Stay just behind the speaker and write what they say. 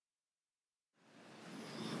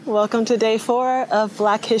Welcome to day 4 of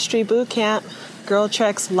Black History Boot Camp, Girl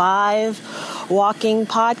Trek's live walking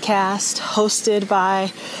podcast hosted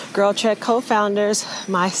by Girl Trek co-founders,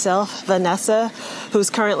 myself, Vanessa, who's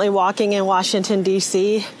currently walking in Washington,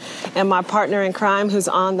 D.C., and my partner in crime who's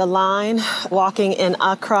on the line walking in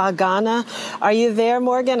Accra, Ghana. Are you there,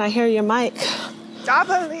 Morgan? I hear your mic. I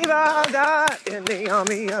believe I died in the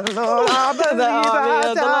army of the Lord. I believe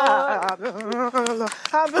I died.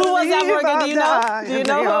 Who was that, Morgan? Do you know? Do you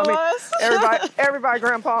know who it was? Everybody,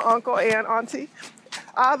 grandpa, uncle, and auntie.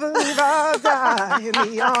 I believe I died in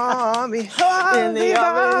the army. In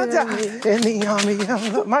the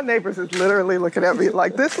army. My neighbors is literally looking at me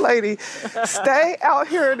like, this lady, stay out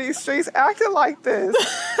here in these streets acting like this.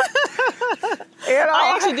 And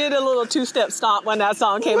I actually did a little two-step stomp when that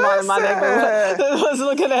song came on in my neighborhood. Was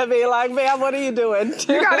looking at me like, man, what are you doing?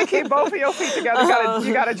 You got to keep both of your feet together.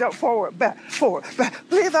 You got to jump forward, back.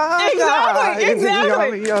 Believe I died in the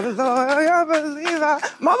army of the Lord. I believe I.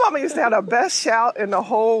 My mama used to have the best shout in the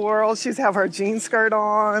whole world. She used to have her jean skirt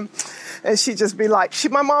on, and she'd just be like,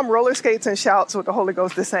 my mom roller skates and shouts with the Holy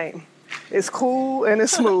Ghost the same. It's cool and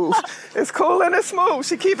it's smooth. It's cool and it's smooth.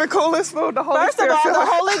 She keep it cool and smooth. The Holy Spirit. First of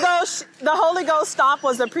all, the Holy Ghost stomp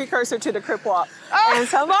was the precursor to the Crip Walk. And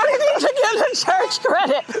somebody needs to give the church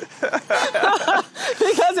credit.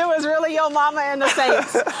 Because it was really your mama and the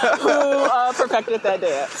saints who perfected that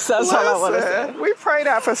dance. So that's all I want to say. We pray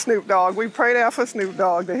that for Snoop Dogg.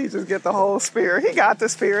 That he just get the whole spirit. He got the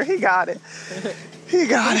spirit. He got it. He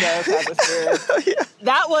got it. Yeah.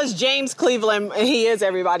 That was James Cleveland. He is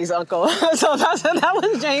everybody's uncle. So that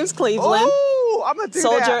was James Cleveland. Oh, I'm going to do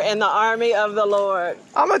Soldier that. in the army of the Lord.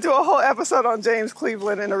 I'm going to do a whole episode on James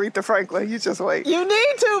Cleveland and Aretha Franklin. You just wait. You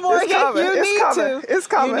need to, Morgan. It's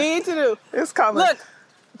coming. You need to do. It's coming. Look,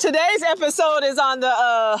 today's episode is on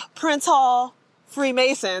the Prince Hall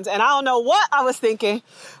Freemasons, and I don't know what I was thinking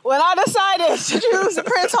when I decided to choose the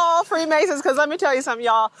Prince Hall Freemasons, because let me tell you something,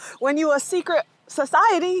 y'all. When you a secret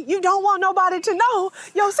society, you don't want nobody to know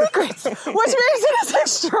your secrets, which means it is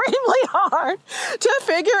extremely hard to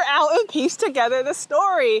figure out and piece together the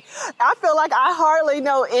story. I feel like I hardly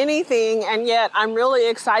know anything, and yet I'm really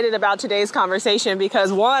excited about today's conversation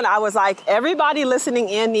because, one, I was like, everybody listening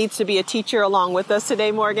in needs to be a teacher along with us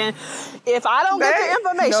today, Morgan. If I don't get the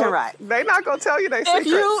information right, they not gonna tell you their secrets.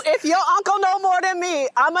 If your uncle know more than me,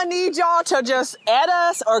 I'm gonna need y'all to just add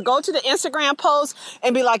us or go to the Instagram post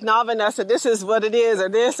and be like, nah, Vanessa, this is what it is, or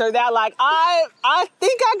this or that. Like, I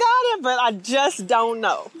think I got it, but I just don't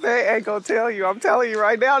know. They ain't gonna tell you. I'm telling you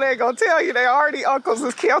right now, they ain't gonna tell you. They already uncles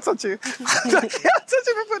has canceled you.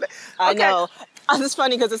 I know. It's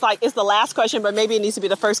funny because it's the last question, but maybe it needs to be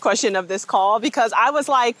the first question of this call, because I was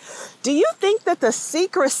like, do you think that the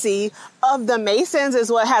secrecy of the Masons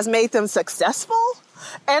is what has made them successful?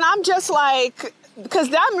 And I'm just like, because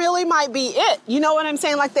that really might be it. You know what I'm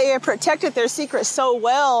saying? Like, they have protected their secrets so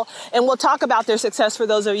well, and we'll talk about their success for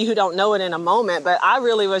those of you who don't know it in a moment. But I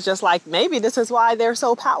really was just like, maybe this is why they're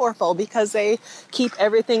so powerful, because they keep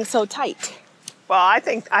everything so tight. Well, I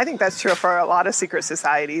think that's true for a lot of secret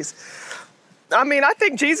societies. I mean, I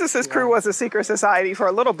think Jesus' crew was a secret society for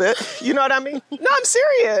a little bit. You know what I mean? No, I'm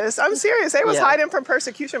serious. They was hiding from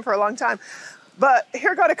persecution for a long time. But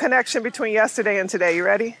here got a connection between yesterday and today. You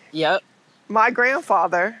ready? Yep. My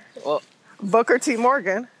grandfather, Booker T.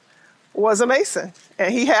 Morgan, was a Mason.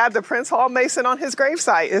 And he had the Prince Hall Mason on his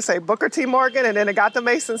gravesite. It say Booker T. Morgan, and then it got the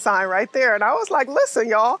Mason sign right there. And I was like, listen,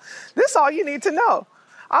 y'all, this is all you need to know.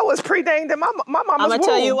 I was predated in my mama's womb. I'm going to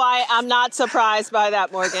tell you why I'm not surprised by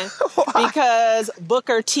that, Morgan. Because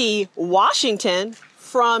Booker T. Washington,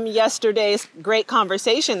 from yesterday's great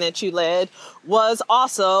conversation that you led, was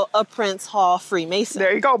also a Prince Hall Freemason.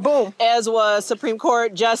 There you go, boom. As was Supreme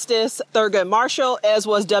Court Justice Thurgood Marshall, as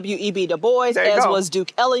was W.E.B. Du Bois, as was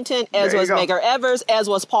Duke Ellington, as was Medgar Evers, as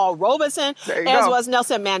was Paul Robeson, as was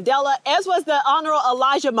Nelson Mandela, as was the Honorable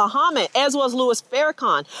Elijah Muhammad, as was Louis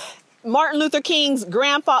Farrakhan. Martin Luther King's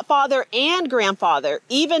grandfather and grandfather.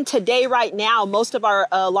 Even today, right now,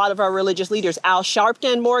 a lot of our religious leaders, Al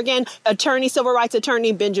Sharpton, Morgan, civil rights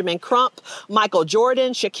attorney Benjamin Crump, Michael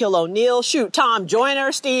Jordan, Shaquille O'Neal, Tom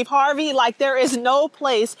Joyner, Steve Harvey. Like, there is no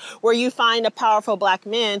place where you find a powerful black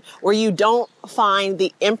man where you don't find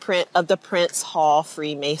the imprint of the Prince Hall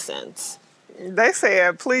Freemasons. They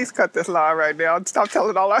said, please cut this line right now and stop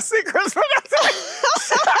telling all our secrets.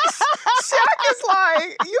 Shaq is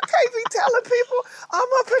like, you can't be telling people I'm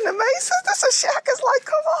up in the Masons. This is Shaq is like,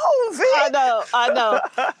 come on, V. I know.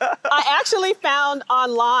 I actually found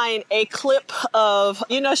online a clip of,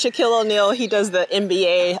 Shaquille O'Neal. He does the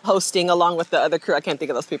NBA hosting along with the other crew. I can't think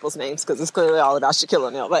of those people's names because it's clearly all about Shaquille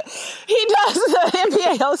O'Neal, but he does the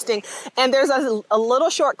NBA hosting. And there's a little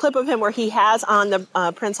short clip of him where he has on the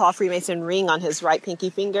Prince Hall Freemason ring on his right pinky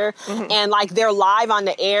finger. Mm-hmm. And like they're live on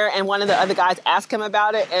the air and one of the other guys asked him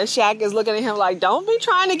about it. And Shaq is looking at him like, don't be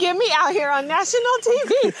trying to get me out here on national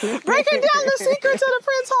TV, breaking down the secrets of the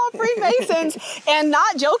Prince Hall Freemasons. And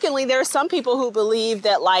not jokingly, there are some people who believe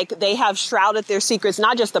that like they have shrouded their secrets,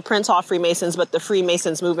 not just the Prince Hall Freemasons, but the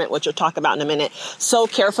Freemasons movement, which we'll talk about in a minute, so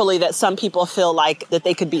carefully that some people feel like that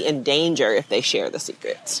they could be in danger if they share the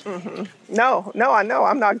secrets. Mm-hmm. No, I know.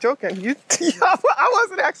 I'm not joking. I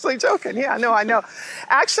wasn't actually joking. Yeah, I know.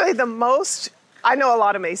 Actually, I know a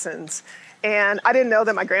lot of Masons. And I didn't know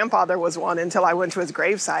that my grandfather was one until I went to his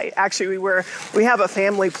gravesite. Actually, we have a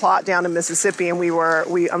family plot down in Mississippi, and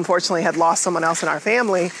we unfortunately had lost someone else in our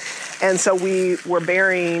family. And so we were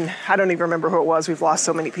burying, I don't even remember who it was. We've lost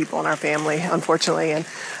so many people in our family, unfortunately.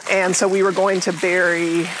 And so we were going to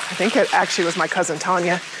bury, I think it actually was my cousin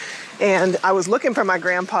Tanya. And I was looking for my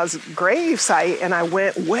grandpa's grave site, and I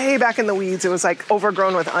went way back in the weeds. It was like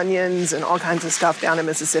overgrown with onions and all kinds of stuff down in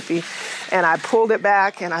Mississippi. And I pulled it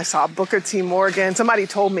back, and I saw Booker T. Morgan. Somebody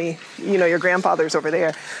told me, your grandfather's over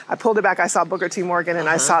there. I pulled it back, I saw Booker T. Morgan, and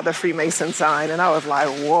I saw the Freemason sign. And I was like,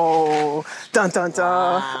 whoa, dun, dun,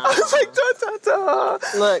 dun. Wow. I was like, dun, dun, dun.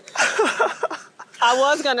 Look. I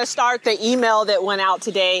was going to start the email that went out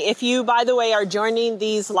today. If you, by the way, are joining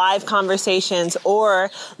these live conversations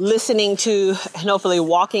or listening to, and hopefully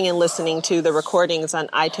walking and listening to the recordings on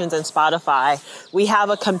iTunes and Spotify, we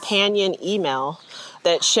have a companion email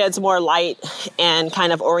that sheds more light and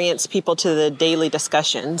kind of orients people to the daily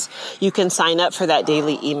discussions. You can sign up for that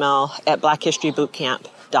daily email at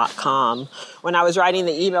blackhistorybootcamp.com. When I was writing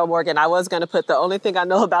the email, Morgan, I was going to put the only thing I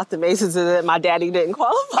know about the Masons is that my daddy didn't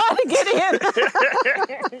qualify to get in.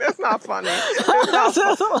 That's not funny.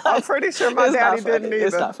 I'm pretty sure my daddy didn't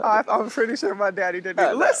either. I'm pretty sure my daddy didn't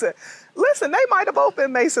either. Listen, they might have both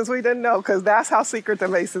been Masons. We didn't know because that's how secret the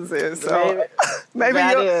Masons is. So maybe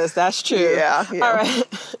that's true. Yeah. All right.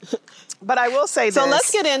 But I will say this. So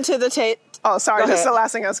let's get into the tape. Oh, sorry. This is the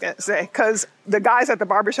last thing I was going to say. Because the guys at the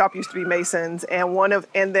barbershop used to be Masons,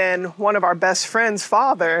 and then one of our best friends'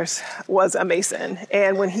 fathers was a Mason.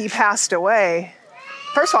 And when he passed away,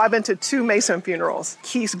 first of all, I've been to 2 Mason funerals.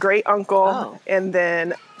 Keith's great uncle, and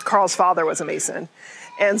then Carl's father was a Mason.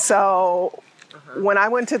 And so when I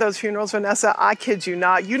went to those funerals, Vanessa, I kid you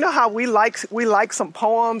not, you know how we like some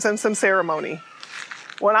poems and some ceremony.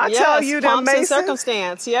 When I tell you the Masons,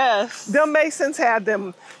 circumstance, yes. The Masons had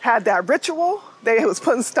that ritual. They was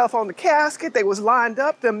putting stuff on the casket. They was lined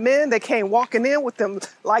up. The men, they came walking in with them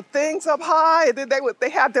like things up high. And then they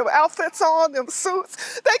had their outfits on, them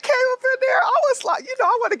suits. They came up in there. I was like,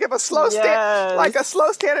 I want to give a slow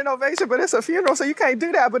standing ovation, but it's a funeral, so you can't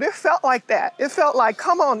do that. But it felt like that. It felt like,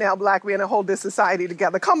 come on now, Black men, and hold this society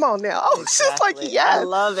together. Come on now. I was just like, yes. I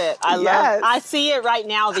love it. Love it. I see it right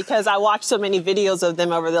now because I watched so many videos of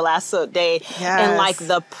them over the last day. Yes. And like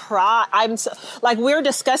the pride, we're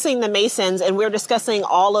discussing the Masons and we're discussing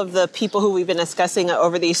all of the people who we've been discussing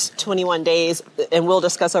over these 21 days, and we'll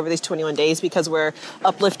discuss over these 21 days because we're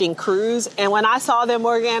uplifting crews. And when I saw them,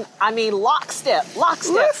 Morgan, I mean, lockstep.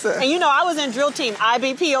 Listen. And I was in drill team,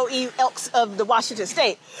 IBPOE Elks of the Washington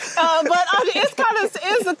State. But it's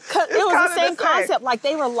the same concept. Like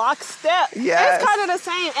they were lockstep. Yes. It's kind of the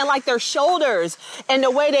same. And like their shoulders and the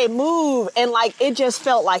way they move. And like, it just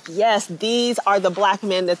felt like, yes, these are the Black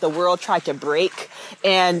men that the world tried to break,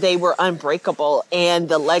 and they were unbreakable. And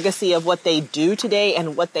the legacy of what they do today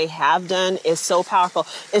and what they have done is so powerful,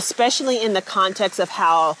 especially in the context of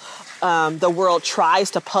how the world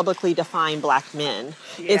tries to publicly define Black men.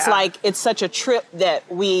 Yeah. It's like, it's such a trip that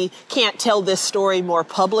we can't tell this story more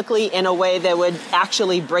publicly in a way that would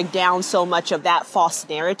actually break down so much of that false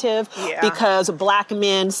narrative. Yeah. Because Black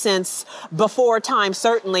men since before time,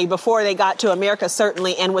 certainly, before they got to America,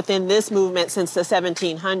 certainly, and within this movement since the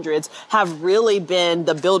 1700s, have really been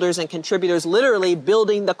the builders and contributors, literally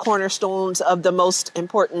building the cornerstones of the most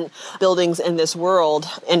important buildings in this world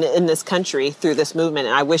and in this country through this movement.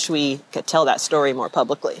 And I wish we could tell that story more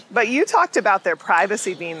publicly. But you talked about their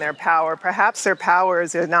privacy being their power. Perhaps their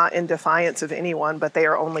powers are not in defiance of anyone, but they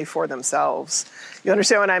are only for themselves. You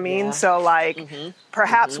understand what I mean? Yeah. So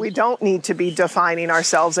perhaps we don't need to be defining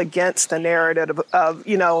ourselves against the narrative of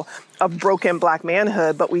broken Black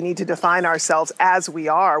manhood, but we need to define ourselves as we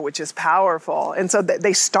are, which is powerful. And so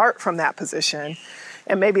they start from that position.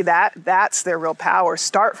 And maybe that's their real power.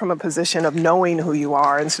 Start from a position of knowing who you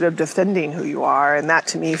are instead of defending who you are. And that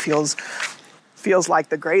to me feels like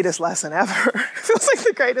the greatest lesson ever. Feels like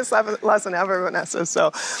the greatest lesson ever, Vanessa.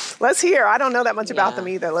 So let's hear. I don't know that much about them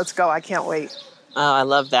either. Let's go. I can't wait. Oh, I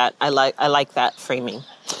love that. I like that framing.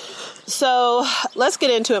 So let's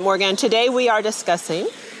get into it, Morgan. Today we are discussing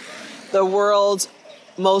the world's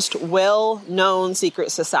most well-known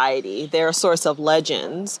secret society. They're a source of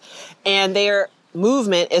legends, and their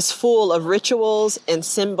movement is full of rituals and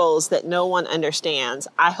symbols that no one understands.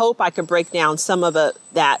 I hope I could break down some of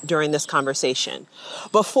that during this conversation.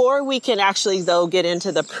 Before we can actually, though, get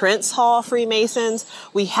into the Prince Hall Freemasons,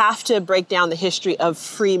 we have to break down the history of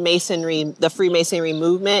Freemasonry, the Freemasonry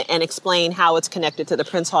movement, and explain how it's connected to the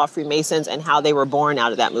Prince Hall Freemasons and how they were born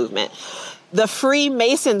out of that movement. The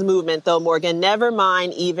Freemasons movement, though, Morgan, never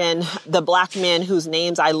mind even the black men whose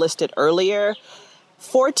names I listed earlier,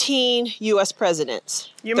 14 U.S. presidents,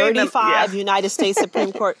 35 United States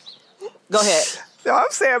Supreme Court. Go ahead. No,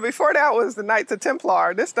 I'm saying before that was the Knights of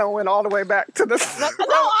Templar. This don't went all the way back to the I'm about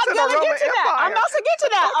to get to that. I'm about to get to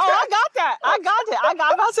that. Okay. Oh, I got that.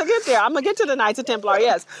 I'm about to get there. I'm going to get to the Knights of Templar,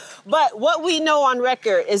 yes. But what we know on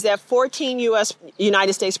record is that 14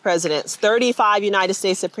 United States presidents, 35 United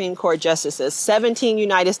States Supreme Court justices, 17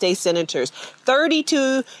 United States senators,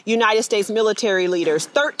 32 United States military leaders,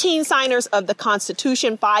 13 signers of the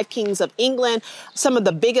Constitution, 5 kings of England, some of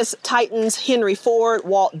the biggest titans, Henry Ford,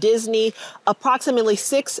 Walt Disney, approximately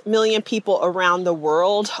 6 million people around the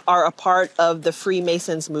world are a part of the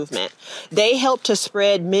Freemasons movement. They help to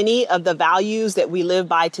spread many of the values that we live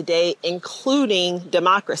by today, including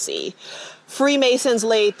democracy. Freemasons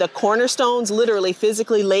laid the cornerstones, literally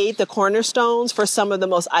physically laid the cornerstones for some of the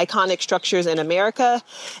most iconic structures in America.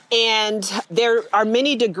 And there are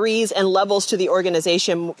many degrees and levels to the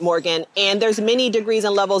organization, Morgan, and there's many degrees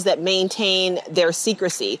and levels that maintain their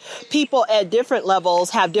secrecy. People at different levels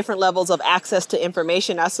have different levels of access to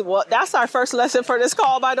information. That's our first lesson for this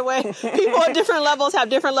call, by the way. People at different levels have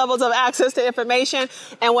different levels of access to information.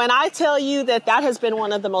 And when I tell you that has been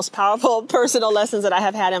one of the most powerful personal lessons that I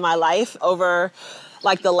have had in my life over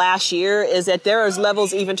like the last year, is that there is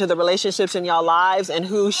levels even to the relationships in y'all lives and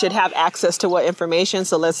who should have access to what information.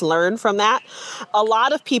 So let's learn from that. A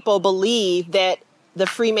lot of people believe that the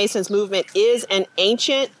Freemasons movement is an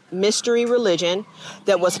ancient mystery religion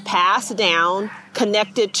that was passed down,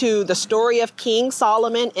 connected to the story of King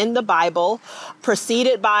Solomon in the Bible,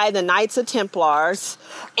 preceded by the Knights of Templars,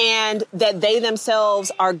 and that they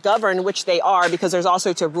themselves are governed, which they are, because there's all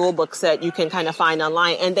sorts of rule books that you can kind of find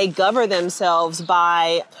online, and they govern themselves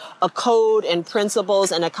by a code and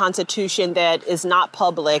principles and a constitution that is not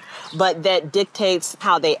public, but that dictates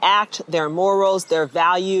how they act, their morals, their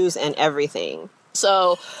values, and everything.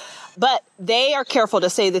 But they are careful to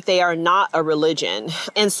say that they are not a religion.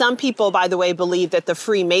 And some people, by the way, believe that the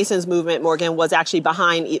Freemasons movement, Morgan, was actually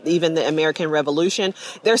behind even the American Revolution.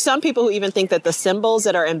 There's some people who even think that the symbols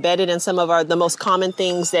that are embedded in some of the most common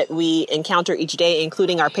things that we encounter each day,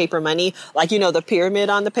 including our paper money, like, the pyramid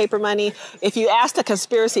on the paper money. If you ask the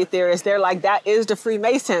conspiracy theorists, they're like, that is the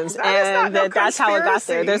Freemasons. That's how it got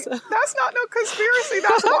there. That's not no conspiracy.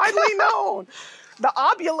 That's widely known. The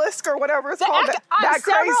obelisk or whatever it's called.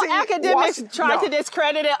 Several academics tried to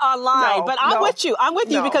discredit it online, but I'm with you. I'm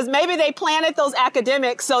with you because maybe they planted those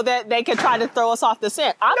academics so that they could try to throw us off the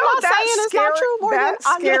scent. I'm not saying it's not true, Morgan. That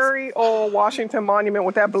scary old Washington Monument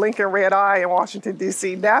with that blinking red eye in Washington,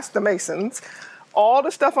 D.C., that's the Masons. All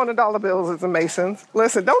the stuff on the dollar bills is the Masons.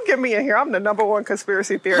 Listen, don't get me in here. I'm the #1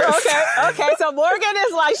 conspiracy theorist. Okay. So Morgan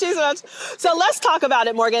is like, so let's talk about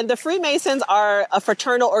it, Morgan. The Freemasons are a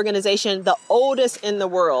fraternal organization, the oldest in the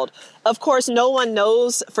world. Of course, no one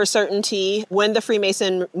knows for certainty when the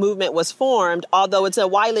Freemason movement was formed, although it's a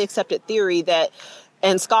widely accepted theory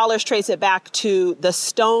and scholars trace it back to the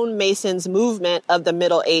stonemasons movement of the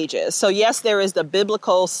Middle Ages. So yes, there is the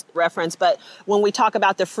biblical reference, but when we talk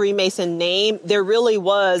about the Freemason name, there really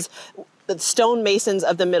was the stonemasons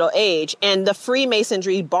of the Middle Age. And the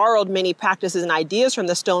Freemasonry borrowed many practices and ideas from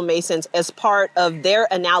the stonemasons as part of their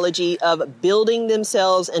analogy of building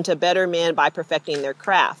themselves into better men by perfecting their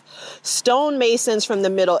craft. Stonemasons from the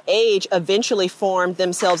Middle Age eventually formed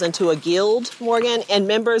themselves into a guild, Morgan, and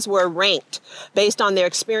members were ranked based on their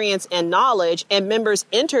experience and knowledge, and members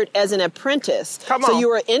entered as an apprentice. So you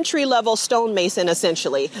were entry-level stonemason,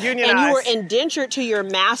 essentially. Unionized. And you were indentured to your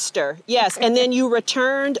master. Yes, and then you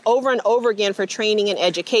returned over and over over again for training and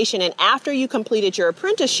education. And after you completed your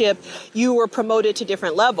apprenticeship, you were promoted to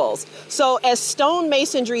different levels. So as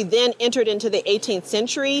stonemasonry then entered into the 18th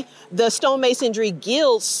century, the stonemasonry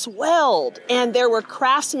guilds swelled, and there were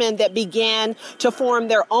craftsmen that began to form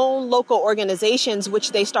their own local organizations,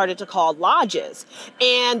 which they started to call lodges.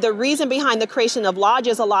 And the reason behind the creation of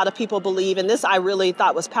lodges, a lot of people believe, and this I really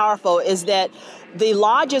thought was powerful, is that the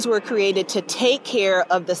lodges were created to take care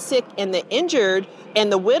of the sick and the injured and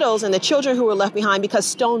the widows and the children who were left behind, because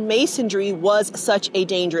stonemasonry was such a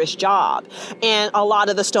dangerous job. And a lot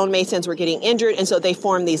of the stonemasons were getting injured, and so they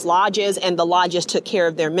formed these lodges, and the lodges took care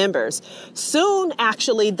of their members. Soon,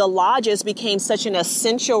 actually, the lodges became such an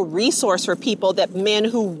essential resource for people that men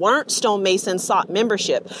who weren't stonemasons sought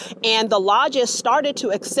membership. And the lodges started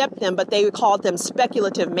to accept them, but they called them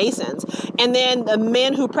speculative masons. And then the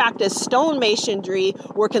men who practiced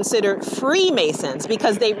stonemasonry were considered Freemasons,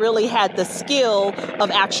 because they really had the skill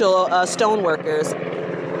of actual stone workers.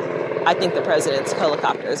 I think the president's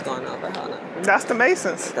helicopter is going over. Hold on. That's the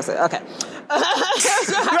Masons. That's it. Okay.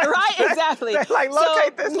 Right, exactly. They like,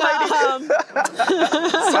 locate this lady.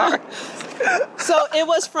 Sorry. So it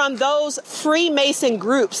was from those Freemason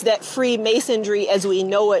groups that Freemasonry as we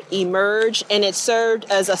know it emerged, and it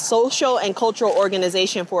served as a social and cultural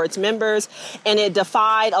organization for its members, and it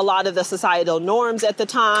defied a lot of the societal norms at the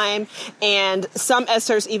time. And some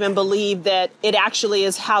experts even believe that it actually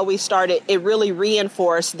is how we started. It really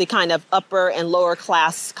reinforced the kind of upper and lower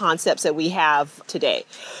class concepts that we have today.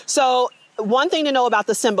 So one thing to know about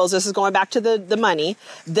the symbols, this is going back to the money,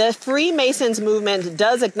 the Freemasons movement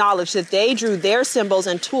does acknowledge that they drew their symbols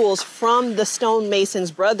and tools from the stonemasons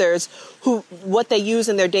brothers, what they use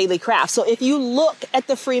in their daily craft. So if you look at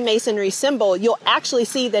the Freemasonry symbol, you'll actually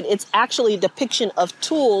see that it's actually a depiction of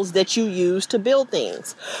tools that you use to build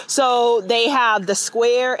things. So they have the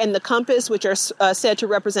square and the compass, which are said to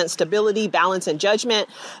represent stability, balance, and judgment.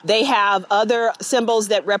 They have other symbols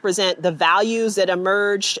that represent the values that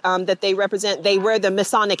emerged, that they represent. They wear the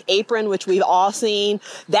Masonic apron, which we've all seen.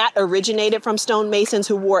 That originated from stonemasons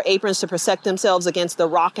who wore aprons to protect themselves against the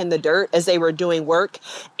rock and the dirt as they were doing work.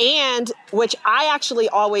 And which I actually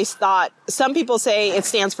always thought, some people say it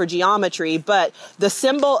stands for geometry, but the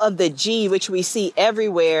symbol of the G, which we see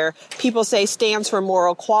everywhere, people say stands for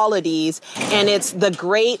moral qualities, and it's the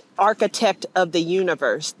great architect of the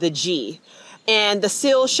universe, the G. And the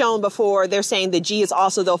seal shown before, they're saying the G is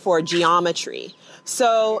also though for geometry.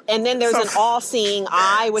 So, and then there's an all-seeing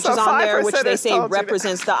eye, which is on there, which they say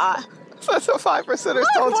represents the eye. So 5%ers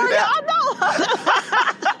told you that. I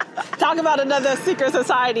know. Talk about another secret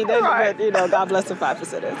society. Right. But, God bless the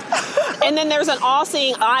 5%ers. And then there's an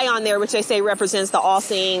all-seeing eye on there, which they say represents the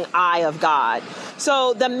all-seeing eye of God.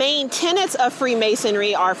 So the main tenets of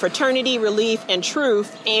Freemasonry are fraternity, relief, and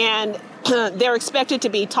truth. And they're expected to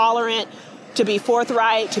be tolerant, to be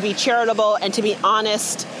forthright, to be charitable, and to be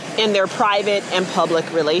honest in their private and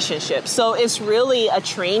public relationships. So it's really a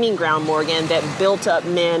training ground, Morgan, that built up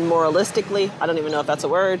men moralistically. I don't even know if that's a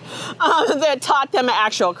word. That taught them an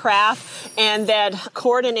actual craft and that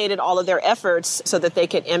coordinated all of their efforts so that they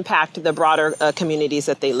could impact the broader communities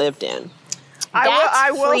that they lived in.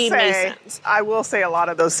 I will say a lot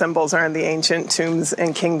of those symbols are in the ancient tombs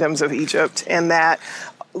and kingdoms of Egypt, and that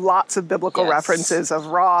lots of biblical references of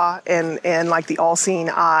Ra and like the all-seeing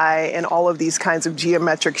eye and all of these kinds of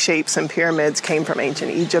geometric shapes and pyramids came from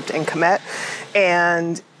ancient Egypt and Kemet.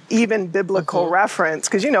 And even biblical reference,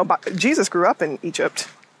 because, Jesus grew up in Egypt.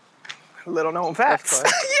 Little known facts.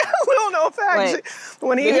 Little known facts. Wait,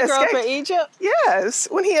 when he did he grow up in Egypt? Yes.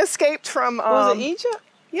 When he escaped from... was it Egypt?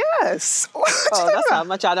 Yes. That's how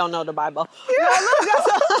much I don't know the Bible.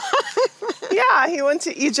 Yeah, he went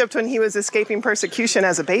to Egypt when he was escaping persecution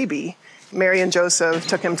as a baby. Mary and Joseph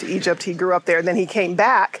took him to Egypt. He grew up there. Then he came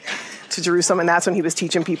back to Jerusalem, and that's when he was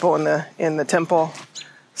teaching people in the temple.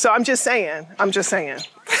 So I'm just saying.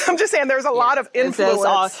 There's a lot of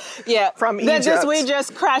influence from Egypt. We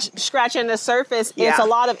just scratching the surface. Yeah. It's a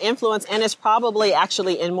lot of influence, and it's probably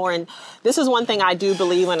actually this is one thing I do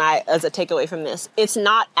believe as a takeaway from this. It's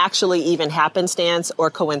not actually even happenstance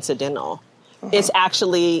or coincidental. It's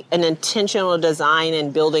actually an intentional design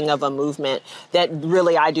and building of a movement that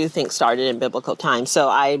really I do think started in biblical times.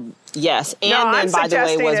 So yes. And then, by the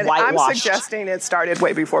way, was whitewashed. I'm suggesting it started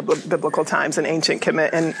way before biblical times in ancient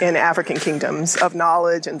Kemet and in African kingdoms of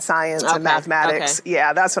knowledge and science and mathematics. Okay.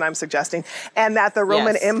 Yeah, that's what I'm suggesting. And that the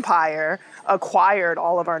Roman Empire acquired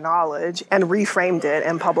all of our knowledge and reframed it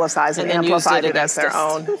and publicized and amplified it as their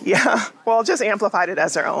own. Yeah. Well, just amplified it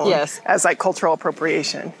as their own. Yes. As like cultural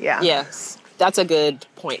appropriation. Yeah. Yes. That's a good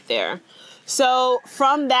point there. So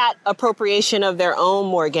from that appropriation of their own,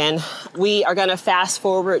 Morgan, we are going to fast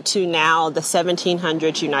forward to now the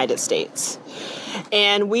 1700s United States.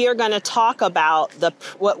 And we are going to talk about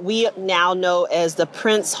what we now know as the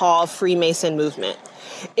Prince Hall Freemason movement.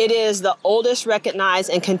 It is the oldest recognized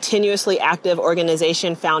and continuously active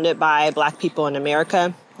organization founded by Black people in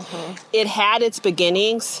America. Mm-hmm. It had its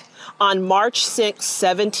beginnings on March 6,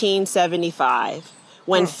 1775.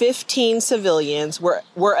 When 15 civilians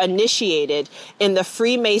were initiated in the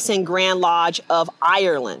Freemason Grand Lodge of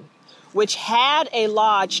Ireland, which had a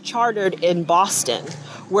lodge chartered in Boston,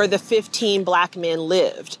 where the 15 Black men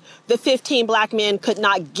lived. The 15 Black men could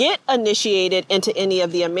not get initiated into any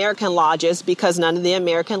of the American lodges because none of the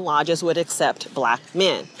American lodges would accept Black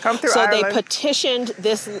men. Come through so Ireland.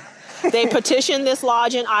 They petitioned this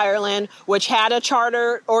lodge in Ireland, which had a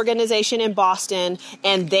charter organization in Boston,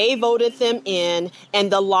 and they voted them in.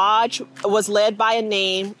 And the lodge was led by a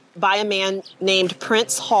man named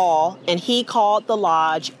Prince Hall, and he called the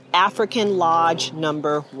lodge African Lodge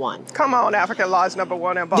Number 1. Come on, African Lodge Number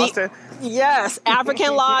 1 in Boston. Yes,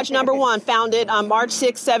 African Lodge Number 1, founded on March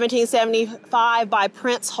 6, 1775 by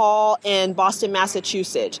Prince Hall in Boston,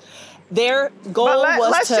 Massachusetts. Their goal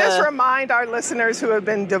let's just remind our listeners who have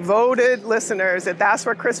been devoted listeners that that's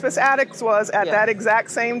where Crispus Attucks was at that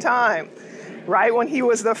exact same time, right? When he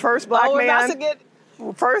was the first Black man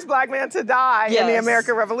to die in the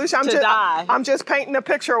American Revolution. I'm just painting a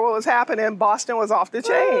picture of what was happening. Boston was off the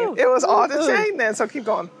chain. It was off the chain then, so keep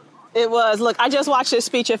going. It was. Look, I just watched this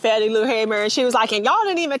speech of Fannie Lou Hamer, and she was like, and y'all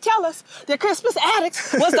didn't even tell us that Crispus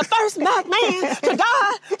Attucks was the first Black man to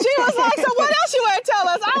die. She was like, so what else you want to tell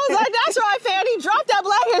us? I was like, that's right, Fannie. Drop that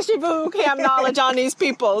Black History boot camp knowledge on these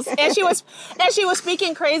peoples. And she was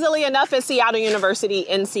speaking crazily enough at Seattle University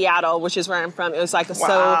in Seattle, which is where I'm from. It was like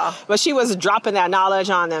but she was dropping that knowledge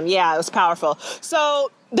on them. Yeah, it was powerful. So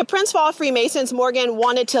the Prince Hall Freemasons, Morgan,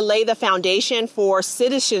 wanted to lay the foundation for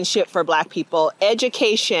citizenship for Black people,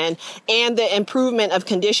 education, and the improvement of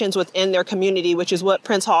conditions within their community, which is what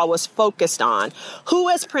Prince Hall was focused on. Who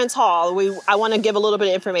is Prince Hall? I want to give a little bit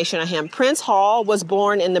of information on him. Prince Hall was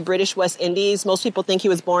born in the British West Indies. Most people think he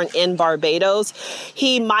was born in Barbados.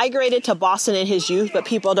 He migrated to Boston in his youth, but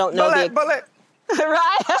people don't know right?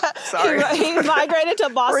 Sorry. He migrated to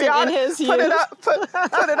Boston Rihanna, in his youth. Put it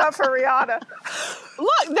up for Rihanna.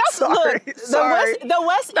 Look, that's the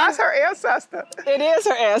West. That's her ancestor. It is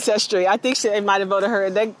her ancestry. I think they might have voted her.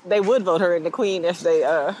 They would vote her in the Queen if they.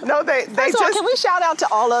 No, they just. Can we shout out to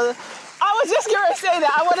all of? I was just going to say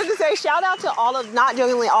that. I wanted to say shout out to all of, not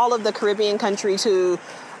only all of the Caribbean countries who.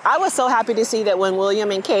 I was so happy to see that when William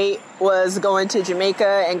and Kate was going to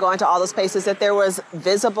Jamaica and going to all those places, that there was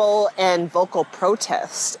visible and vocal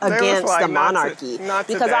protest against the monarchy. Not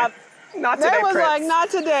today, like, not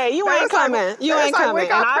today. You ain't coming. You ain't coming. We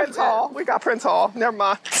got Prince Hall. We got Prince Hall. Never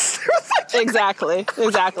mind. Exactly.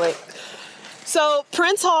 So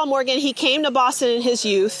Prince Hall, Morgan, he came to Boston in his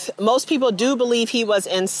youth. Most people do believe he was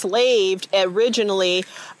enslaved originally,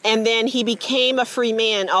 and then he became a free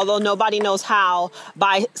man, although nobody knows how,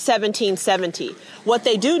 by 1770. What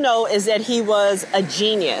they do know is that he was a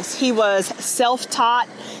genius. He was self-taught.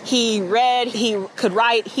 He read, he could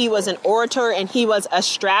write, he was an orator, and he was a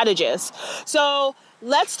strategist. So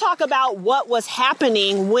let's talk about what was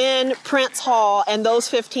happening when Prince Hall and those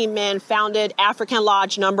 15 men founded African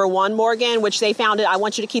Lodge Number 1, Morgan, which they founded, I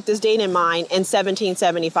want you to keep this date in mind, in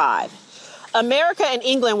 1775. America and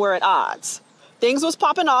England were at odds. Things was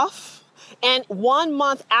popping off. And 1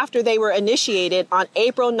 month after they were initiated, on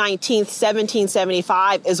April 19th,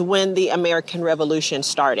 1775, is when the American Revolution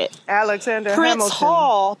started. Alexander Prince Hamilton.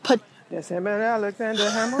 Hall Yes, him and Alexander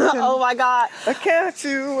Hamilton. Oh my God! Can't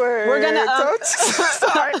you wait? We're gonna.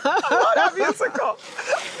 Sorry, I love that musical.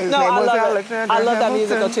 I love that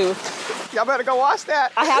musical too. Y'all better go watch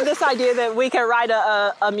that. I have this idea that we can write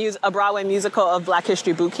a Broadway musical of Black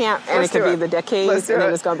History Boot Camp, and it could be the decades, and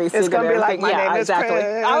then it's gonna be. It's gonna be like my name exactly. is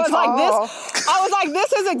Prince I was like,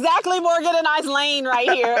 this is exactly Morgan and I's lane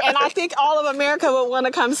right here, and I think all of America would want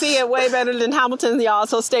to come see it way better than Hamilton, y'all.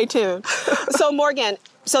 So stay tuned. So Morgan.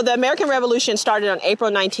 So the American Revolution started on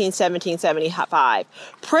April 19, 1775.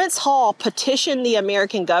 Prince Hall petitioned the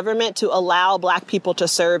American government to allow Black people to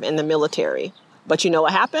serve in the military. But you know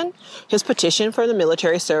what happened? His petition for the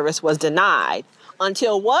military service was denied.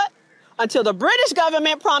 Until what? Until the British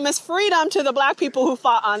government promised freedom to the Black people who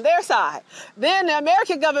fought on their side. Then the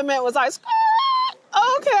American government was like,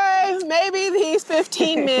 okay, maybe these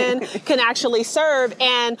 15 men can actually serve.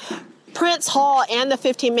 And Prince Hall and the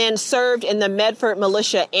 15 men served in the Medford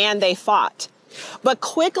militia, and they fought. But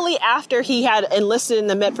quickly after he had enlisted in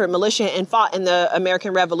the Medford Militia and fought in the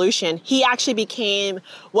American Revolution, he actually became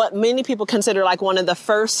what many people consider like one of the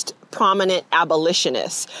first prominent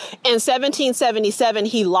abolitionists. In 1777,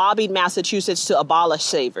 he lobbied Massachusetts to abolish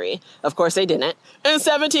slavery. Of course, they didn't. In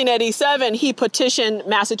 1787, he petitioned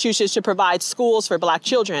Massachusetts to provide schools for Black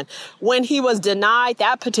children. When he was denied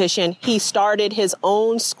that petition, he started his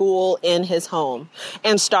own school in his home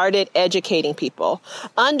and started educating people.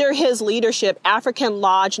 Under his leadership, African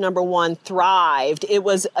Lodge No. 1 thrived. It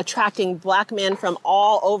was attracting Black men from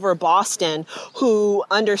all over Boston who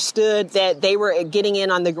understood that they were getting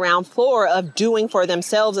in on the ground floor of doing for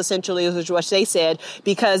themselves, essentially, is what they said,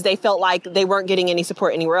 because they felt like they weren't getting any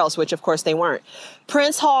support anywhere else, which of course they weren't.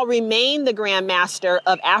 Prince Hall remained the Grand Master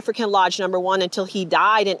of African Lodge No. 1 until he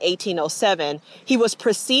died in 1807. He was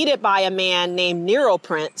preceded by a man named Nero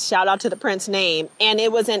Prince, shout out to the Prince name, and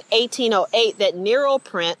it was in 1808 that Nero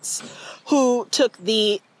Prince, who took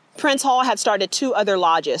the Prince Hall had started 2 other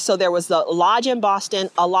lodges. So there was the lodge in Boston,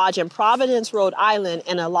 a lodge in Providence, Rhode Island,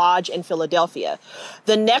 and a lodge in Philadelphia.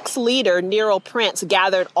 The next leader, Nero Prince,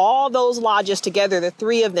 gathered all those lodges together, the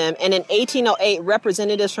 3 of them. And in 1808,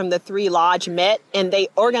 representatives from the 3 lodge met and they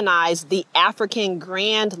organized the African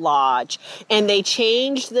Grand Lodge. And they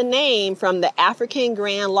changed the name from the African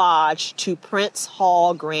Grand Lodge to Prince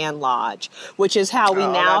Hall Grand Lodge, which is how we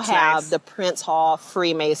now have the Prince Hall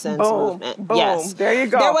Freemasons movement. Boom. Yes. There you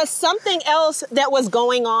go. There was something else that was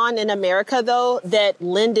going on in America, though, that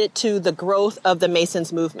lended to the growth of the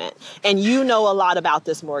Masons movement. And you know a lot about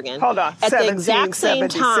this, Morgan. Hold on. At the exact same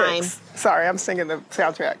time. Sorry, I'm singing the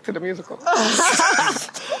soundtrack to the musical.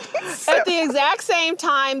 At the exact same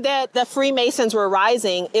time that the Freemasons were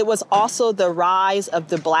rising, it was also the rise of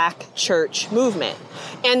the Black church movement.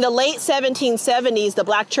 In the late 1770s, the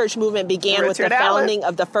Black church movement began with the founding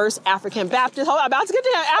of the first African Baptist, about to get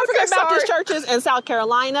to African Baptist churches in South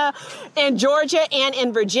Carolina, in Georgia, and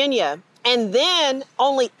in Virginia. And then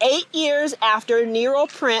only 8 years after Nero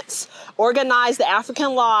Prince organized the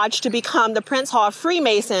African Lodge to become the Prince Hall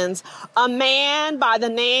Freemasons, a man by the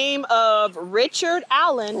name of Richard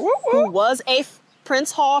Allen, who was a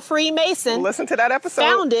Prince Hall Freemason, listen to that episode,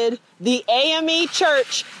 founded the AME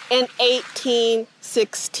Church in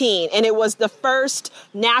 1816. And it was the first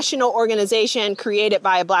national organization created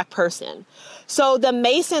by a Black person. So the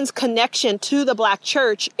Masons' connection to the Black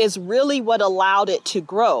church is really what allowed it to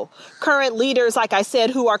grow. Current leaders, like I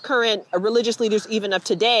said, who are current religious leaders even of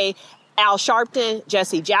today, Al Sharpton,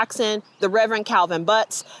 Jesse Jackson, the Reverend Calvin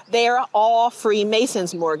Butts, they are all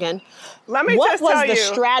Freemasons, Morgan. Let me just tell you, what was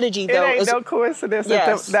the strategy, though? It ain't no coincidence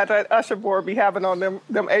that usher board be having on them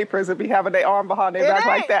aprons and be having their arm behind their back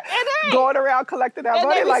like that. Going around collecting that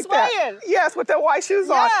money like that. Yes, with their white shoes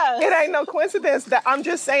on. It ain't no coincidence that I'm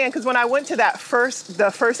just saying, because when I went to the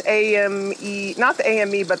first AME, not the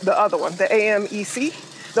AME, but the other one, the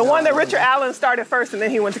AMEC, the one that Richard Allen started first, and then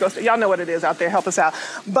he went to go. Y'all know what it is out there. Help us out.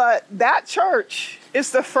 But that church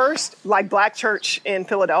is the first Black church in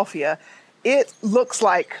Philadelphia. It looks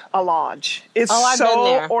like a lodge. It's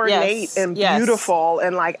so ornate and beautiful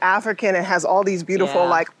and African, and has all these beautiful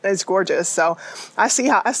it's gorgeous. So I see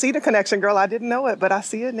the connection, girl. I didn't know it, but I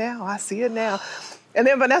see it now. And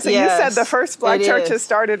then Vanessa, you said the first Black churches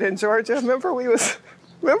started in Georgia. Remember we was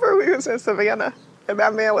in Savannah, and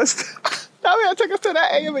that man took us to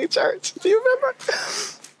that AME church. Do you remember?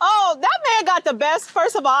 Oh, that man got the best.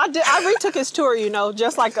 First of all, I retook his tour,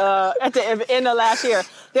 just like at the end of last year.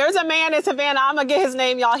 There's a man in Savannah. I'm going to get his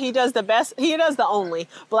name, y'all. He does the best. He does the only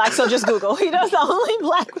Black, so just Google. He does the only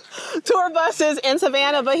Black tour buses in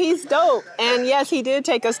Savannah, but he's dope. And yes, he did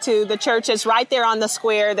take us to the church. It's right there on the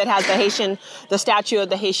square that has the statue of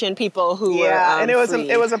the Haitian people who were and it was freed.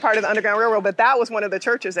 It was a part of the Underground Railroad, but that was one of the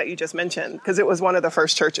churches that you just mentioned, because it was one of the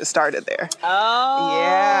first churches started there. Oh.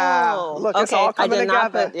 Yeah. Look, it's all coming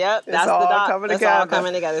together. Yep, that's the dot. It's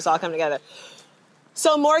all coming together.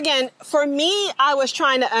 So Morgan, for me, I was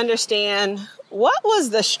trying to understand, what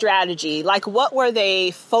was the strategy? What were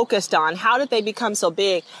they focused on? How did they become so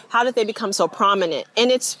big? How did they become so prominent? And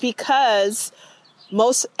it's because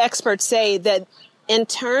most experts say that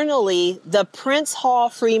internally, the Prince Hall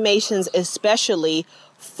Freemasons especially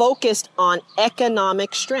focused on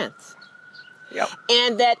economic strength. Yep.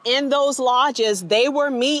 And that in those lodges, they were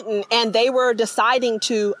meeting and they were deciding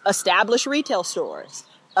to establish retail stores,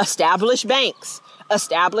 establish banks,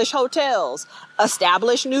 establish hotels,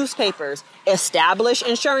 established newspapers, established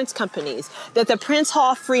insurance companies, that the Prince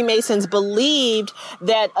Hall Freemasons believed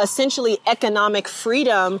that essentially economic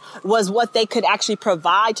freedom was what they could actually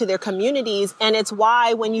provide to their communities. And it's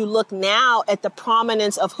why when you look now at the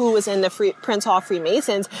prominence of who was in the Prince Hall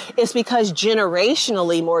Freemasons, it's because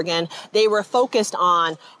generationally, Morgan, they were focused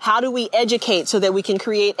on how do we educate so that we can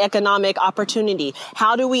create economic opportunity?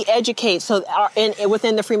 How do we educate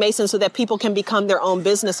within the Freemasons so that people can become their own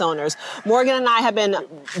business owners? Morgan and I have been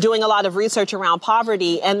doing a lot of research around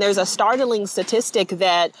poverty, and there's a startling statistic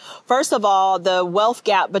that, first of all, the wealth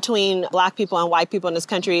gap between Black people and white people in this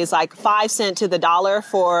country is like 5 cents to the dollar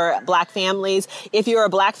for Black families. If you're a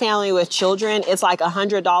Black family with children, it's like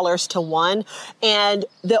 $100 to 1. And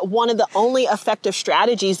one of the only effective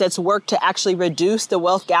strategies that's worked to actually reduce the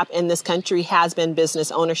wealth gap in this country has been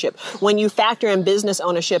business ownership. When you factor in business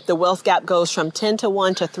ownership, the wealth gap goes from 10 to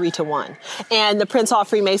 1 to 3 to 1. And the Prince Hall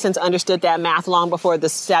Freemasons understood that math long before the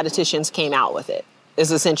statisticians came out with it,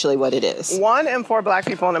 is essentially what it is. 1 in 4 Black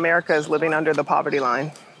people in America is living under the poverty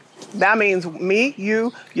line. That means me,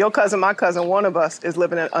 you, your cousin, my cousin, one of us is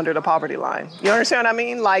living under the poverty line. You understand what I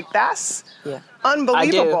mean? Like, that's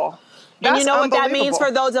unbelievable. And you know what that means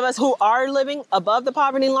for those of us who are living above the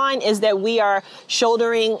poverty line is that we are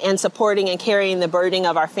shouldering and supporting and carrying the burden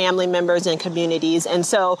of our family members and communities. And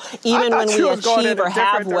so even when we achieve or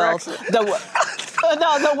have wealth,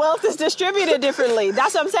 the wealth is distributed differently.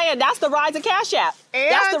 That's what I'm saying. That's the rise of Cash App.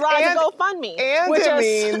 That's the rise of GoFundMe.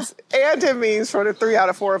 And it means for the 3 out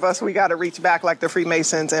of 4 of us, we got to reach back like the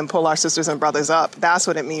Freemasons and pull our sisters and brothers up. That's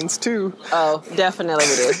what it means too. Oh, definitely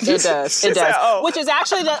it is. It does. It does. Which was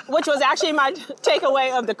actually my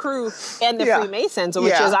takeaway of the crew and the Freemasons,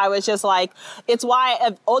 which is I was just like, it's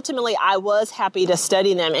why ultimately I was happy to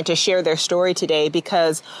study them and to share their story today,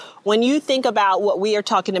 because when you think about what we are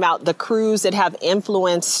talking about, the crews that have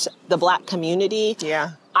influenced the Black community,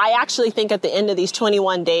 I actually think at the end of these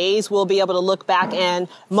 21 days, we'll be able to look back, and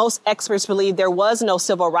most experts believe there was no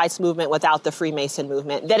civil rights movement without the Freemason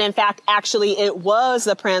movement. That in fact, actually, it was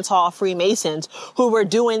the Prince Hall Freemasons who were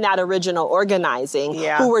doing that original organizing,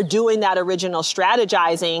 who were doing that original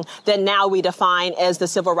strategizing that now we define as the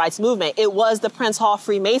civil rights movement. It was the Prince Hall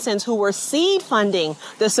Freemasons who were seed funding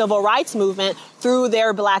the civil rights movement through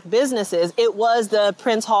their Black businesses. It was the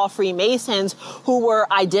Prince Hall Freemasons who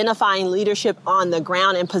were identifying leadership on the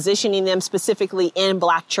ground and positioning them specifically in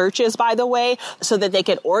Black churches, by the way, so that they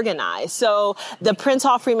could organize. So the Prince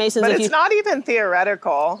Hall Freemasons... But it's not even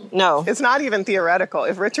theoretical. No. It's not even theoretical.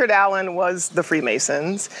 If Richard Allen was the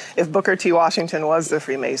Freemasons, if Booker T. Washington was the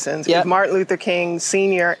Freemasons, if Martin Luther King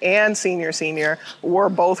Sr. and Senior were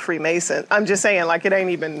both Freemasons, I'm just saying, like, it ain't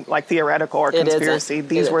even like theoretical or conspiracy.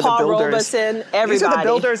 These were the builders. Paul Robeson, everybody. These are the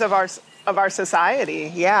builders of our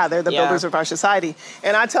society. Yeah, they're the builders of our society.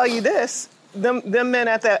 And I tell you this, them men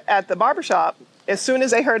at the barbershop, as soon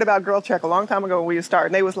as they heard about Girl Trek a long time ago when we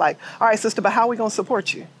started, they was like, all right, sister, but how are we going to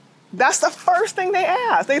support you? That's the first thing they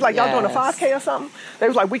asked. They like, y'all doing a 5K or something? They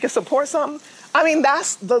was like, we can support something? I mean,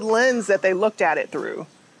 that's the lens that they looked at it through.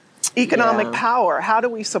 Economic power. How do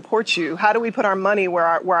we support you? How do we put our money where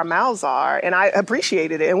our mouths are? And I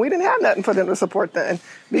appreciated it. And we didn't have nothing for them to support then,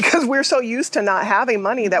 because we're so used to not having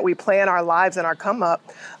money that we plan our lives and our come up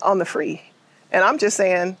on the free. And I'm just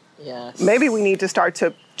saying, maybe we need to start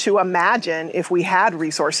to imagine if we had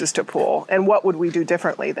resources to pool, and what would we do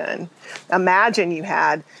differently then? Imagine you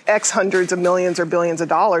had X hundreds of millions or billions of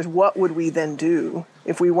dollars. What would we then do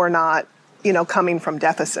if we were not, coming from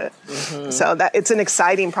deficit? So that it's an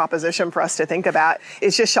exciting proposition for us to think about.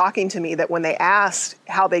 It's just shocking to me that when they asked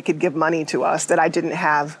how they could give money to us, that I didn't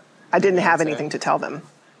have anything to tell them.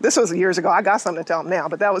 This was years ago. I got something to tell them now,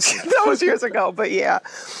 but that was years ago. But yeah.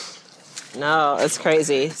 No, it's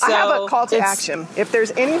crazy. So I have a call to action. If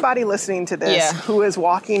there's anybody listening to this who is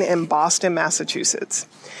walking in Boston, Massachusetts,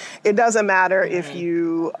 it doesn't matter if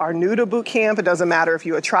you are new to boot camp. It doesn't matter if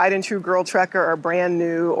you're a tried and true Girl Trekker or brand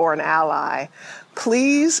new or an ally.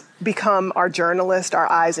 Please become our journalist, our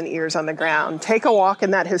eyes and ears on the ground. Take a walk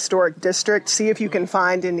in that historic district. See if you can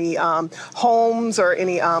find any homes or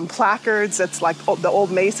any placards that's like the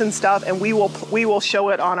old Mason stuff, and we will show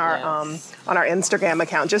it on our Instagram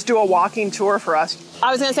account. Just do a walking tour for us.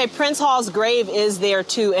 I was going to say Prince Hall's grave is there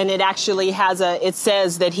too, and it actually it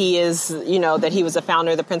says that he is, that he was a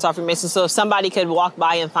founder of the Prince Hall Freemasons. So if somebody could walk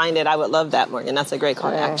by and find it, I would love that, Morgan. That's a great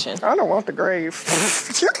call to action. I don't want the grave.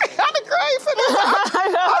 You can have the grave. beefing with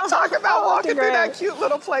that. I'm talking about walking through that cute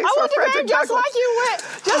little place. I went to Frederick just like you went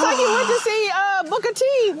to see Booker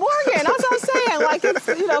T. Morgan. That's what I'm saying. Like, it's,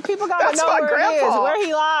 you know, people got to know where it is, where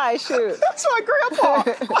he lies. Shoot. That's my grandpa.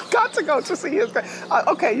 I got to go to see his grave.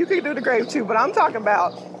 Okay, you can do the grave too, but I'm talking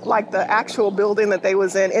about like the actual building that they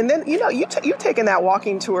was in. And then, you know, you've taken that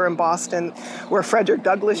walking tour in Boston where Frederick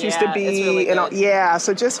Douglass used to be. It's really good.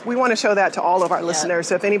 So we want to show that to all of our listeners.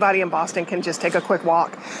 So if anybody in Boston can just take a quick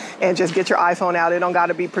walk and just get your iPhone out, it don't got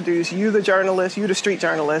to be produced. You the journalist, you the street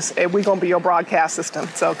journalist, and we're going to be your broadcast system.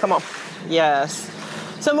 So come on. Yes.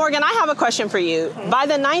 So Morgan, I have a question for you. By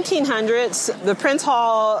the 1900s, the Prince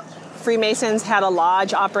Hall Freemasons had a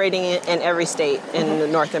lodge operating in every state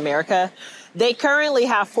in North America. They currently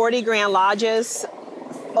have 40 grand lodges,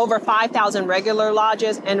 over 5,000 regular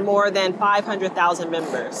lodges, and more than 500,000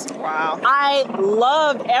 members. Wow. I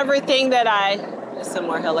love everything that there's some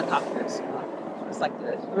more helicopters. It's like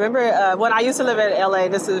remember when I used to live in LA,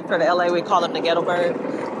 this is for the LA, we call them the ghetto bird.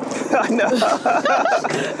 I know. Every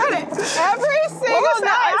single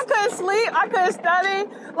night, I couldn't sleep, I couldn't study.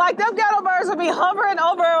 Like, them ghetto birds would be hovering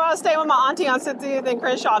over. I was staying with my auntie on 60th and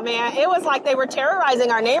Crenshaw, man. It was like they were terrorizing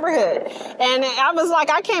our neighborhood. And I was like,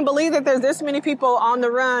 I can't believe that there's this many people on the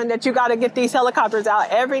run that you got to get these helicopters out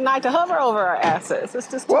every night to hover over our asses. It's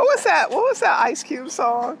just... What was that Ice Cube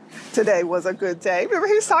song? Today was a good day. Remember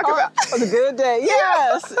he was talking about... It was a good day.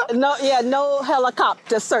 Yes. No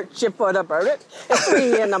helicopter searching for the bird. It's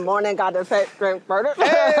 3 in the morning, got to drink bird.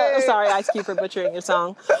 Hey. Sorry, Ice Cube, for butchering your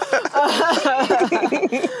song.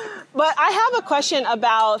 But I have a question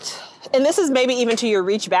about, and this is maybe even to your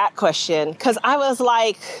reach back question, because I was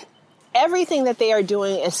like, everything that they are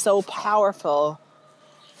doing is so powerful,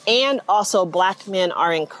 and also Black men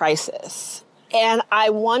are in crisis. And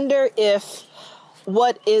I wonder if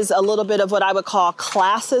what is a little bit of what I would call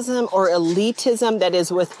classism or elitism that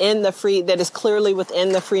is clearly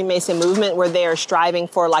within the Freemason movement, where they are striving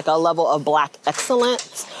for like a level of Black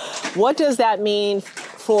excellence. What does that mean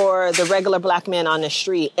for the regular Black men on the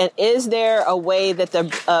street? And is there a way that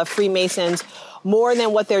the Freemasons, more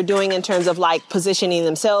than what they're doing in terms of like positioning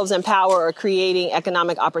themselves in power or creating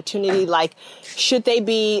economic opportunity, like should they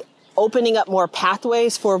be opening up more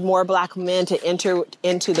pathways for more Black men to enter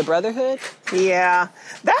into the Brotherhood? Yeah,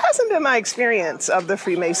 that hasn't been my experience of the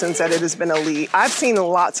Freemasons, that it has been elite. I've seen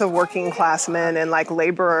lots of working class men and like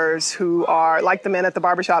laborers who are like the men at the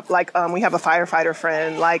barbershop. Like we have a firefighter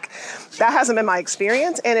friend. Like that hasn't been my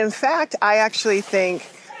experience. And in fact, I actually think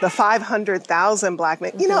the 500,000 Black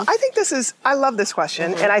men, you know, I love this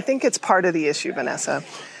question. And I think it's part of the issue, Vanessa.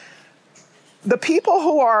 The people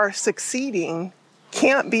who are succeeding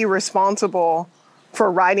can't be responsible for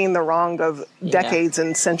righting the wrong of decades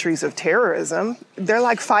and centuries of terrorism. They're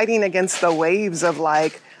like fighting against the waves of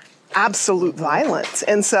like absolute violence.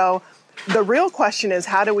 And so the real question is,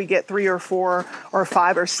 how do we get 3 or 4 or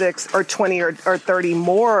 5 or 6 or 20 or 30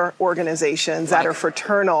 more organizations that are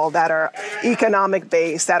fraternal, that are economic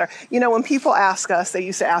based, that are, you know, when people ask us, they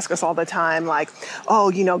used to ask us all the time, like,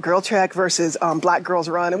 oh, you know, Girl Trek versus Black Girls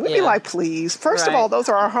Run. And we'd be like, please, first of all, those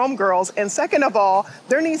are our home girls. And second of all,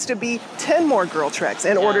 there needs to be 10 more Girl Treks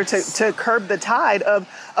in order to curb the tide of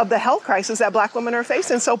the health crisis that Black women are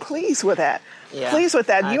facing. So pleased with that. Pleased with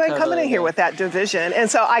that. You ain't coming in here with that division. And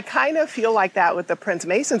so I kind of feel like that with the Prince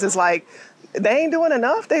Masons. Is like, they ain't doing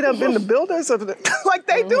enough. They done been the builders of the, like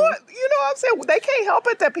they do it. You know what I'm saying? They can't help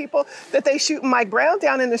it that people, that they shoot Mike Brown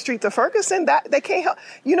down in the streets of Ferguson, that they can't help.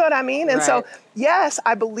 You know what I mean? And so, yes,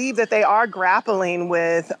 I believe that they are grappling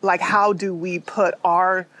with like, how do we put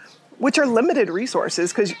our, which are limited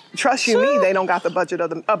resources, because trust you me, they don't got the budget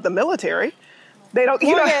of the military. They don't,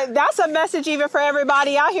 you know. That's a message even for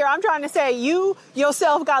everybody out here. I'm trying to say, you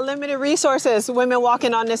yourself got limited resources, women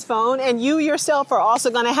walking on this phone, and you yourself are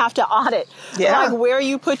also going to have to audit like where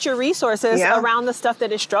you put your resources around the stuff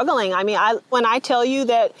that is struggling. I mean, when I tell you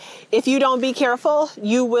that if you don't be careful,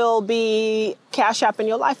 you will be cash apping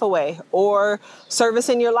your life away or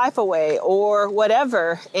servicing your life away or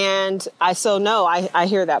whatever. And I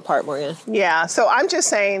hear that part, Morgan. Yeah. So I'm just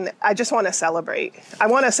saying, I just want to celebrate. I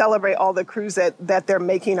want to celebrate all the crews that they're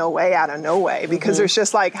making a way out of no way, because there's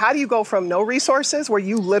just like, how do you go from no resources where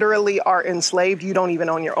you literally are enslaved, you don't even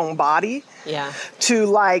own your own body, to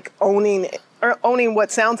like owning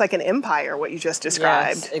what sounds like an empire, what you just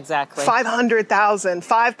described. Yes, exactly. 500,000,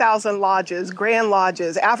 5,000 lodges, grand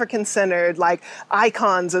lodges, African-centered, like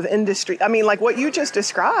icons of industry. I mean, like what you just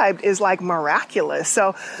described is like miraculous.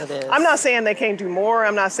 So I'm not saying they can't do more.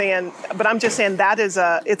 I'm not saying, but I'm just saying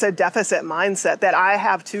it's a deficit mindset that I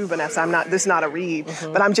have too, Vanessa. This is not a read,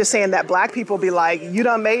 but I'm just saying that Black people be like, you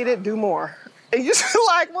done made it, do more. And you're just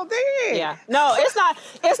like, well, dang. Yeah. No,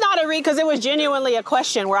 it's not a read because it was genuinely a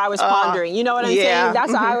question where I was pondering. You know what I'm saying?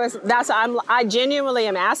 I genuinely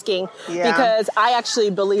am asking because I actually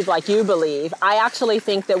believe like you believe. I actually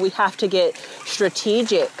think that we have to get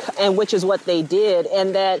strategic, and which is what they did,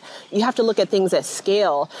 and that you have to look at things at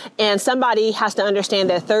scale. And somebody has to understand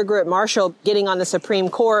that Thurgood Marshall getting on the Supreme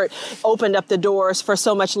Court opened up the doors for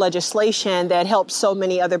so much legislation that helped so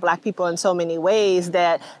many other Black people in so many ways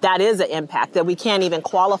that is an impact that we can't even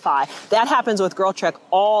qualify. That happens with Girl Trek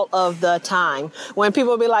all of the time. When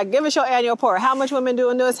people be like, give us your annual report. How much women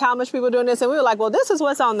doing this? How much people doing this? And we were like, well, this is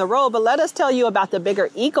what's on the road, but let us tell you about the bigger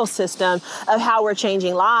ecosystem of how we're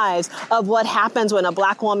changing lives, of what happens when a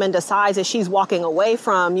Black woman decides that she's walking away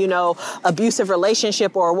from, abusive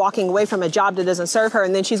relationship or walking away from a job that doesn't serve her,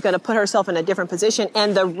 and then she's going to put herself in a different position.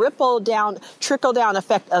 And the trickle down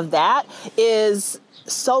effect of that is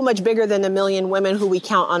so much bigger than the million women who we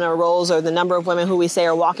count on our rolls, or the number of women who we say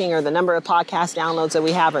are walking, or the number of podcast downloads that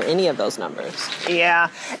we have, or any of those numbers. Yeah.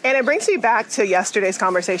 And it brings me back to yesterday's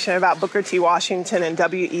conversation about Booker T. Washington and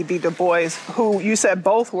W.E.B. Du Bois, who you said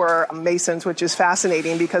both were Masons, which is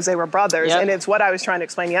fascinating because they were brothers. Yep. And it's what I was trying to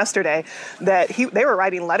explain yesterday, that they were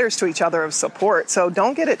writing letters to each other of support. So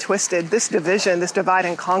don't get it twisted. This division, this divide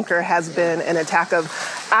and conquer, has been an attack of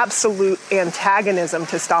absolute antagonism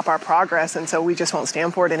to stop our progress. And so we just won't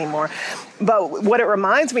stand for it anymore. But what it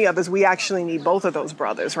reminds me of is we actually need both of those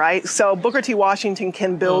brothers, right? So Booker T. Washington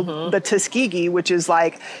can build the Tuskegee, which is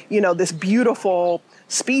like, this beautiful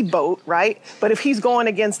speedboat, right? But if he's going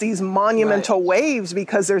against these monumental waves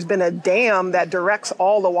because there's been a dam that directs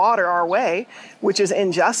all the water our way, which is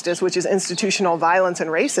injustice, which is institutional violence and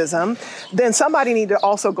racism, then somebody need to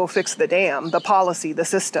also go fix the dam, the policy, the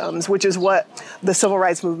systems, which is what the civil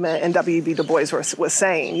rights movement and W.E.B. Du Bois was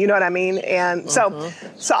saying. You know what I mean? And so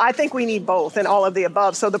I think we need both and all of the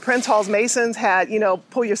above. So the Prince Hall's Masons had,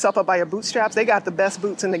 pull yourself up by your bootstraps. They got the best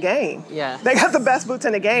boots in the game. Yeah. They got the best boots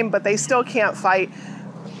in the game, but they still can't fight,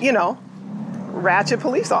 ratchet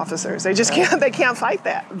police officers. They just can't, they can't fight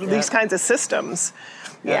that. These kinds of systems.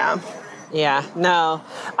 Yeah. Yeah, no.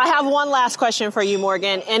 I have one last question for you,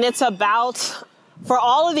 Morgan, and it's about, for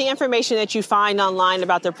all of the information that you find online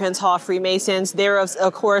about the Prince Hall Freemasons, there is,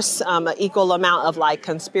 of course, an equal amount of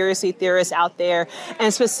conspiracy theorists out there,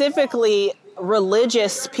 and specifically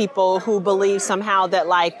religious people who believe somehow that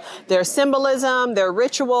their symbolism, their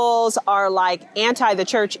rituals are anti the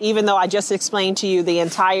church, even though I just explained to you the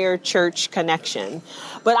entire church connection.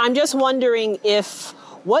 But I'm just wondering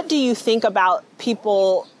what do you think about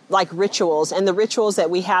people rituals and the rituals that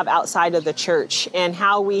we have outside of the church, and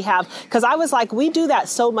how we have, because I was we do that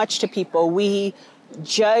so much to people. We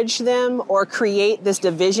judge them or create this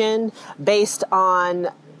division based on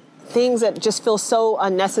things that just feel so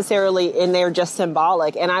unnecessarily, and they're just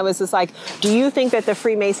symbolic. And I was just do you think that the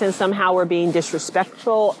Freemasons somehow were being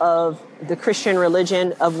disrespectful of the Christian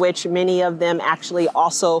religion, of which many of them actually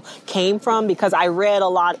also came from? Because I read a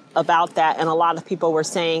lot about that, and a lot of people were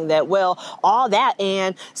saying that, well, all that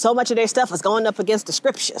and so much of their stuff was going up against the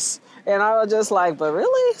scriptures. And I was just but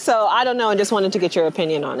really? So I don't know, and just wanted to get your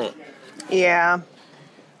opinion on it. Yeah.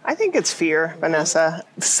 I think it's fear, Vanessa.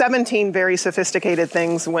 17 very sophisticated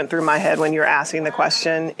things went through my head when you were asking the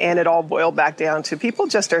question, and it all boiled back down to people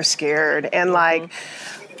just are scared. And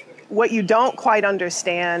what you don't quite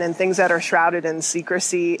understand, and things that are shrouded in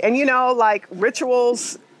secrecy. And,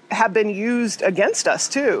 rituals have been used against us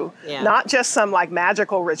too. Yeah. Not just some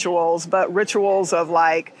magical rituals, but rituals of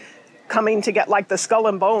coming together, the skull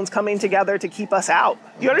and bones coming together to keep us out.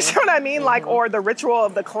 You understand what I mean? Or the ritual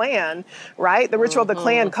of the Klan, right? The ritual of the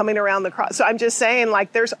Klan coming around the cross. So I'm just saying,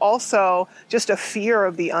 there's also just a fear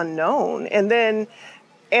of the unknown. And then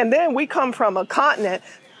we come from a continent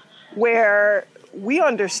where we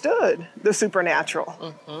understood the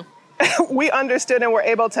supernatural. We understood and were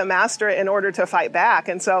able to master it in order to fight back.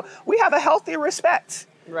 And so we have a healthy respect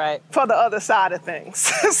for the other side of things.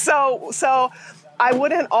 So I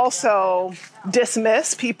wouldn't also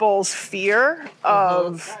dismiss people's fear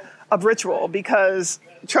of ritual, because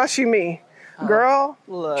trust you me, girl,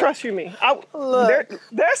 trust you me.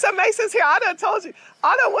 There's some Masons here. I done told you.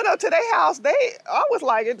 I done went up to their house. I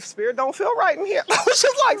was spirit don't feel right in here. I was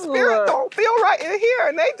just spirit don't feel right in here.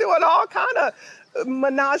 And they doing all kind of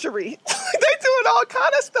menagerie. They doing all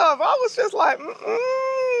kind of stuff. I was just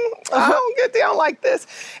I don't get down like this.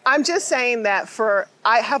 I'm just saying that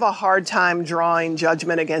I have a hard time drawing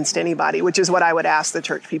judgment against anybody, which is what I would ask the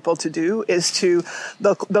church people to do, is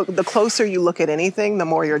the closer you look at anything, the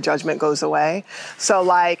more your judgment goes away. So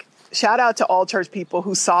shout out to all church people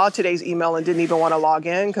who saw today's email and didn't even want to log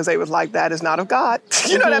in because they was like, that is not of God.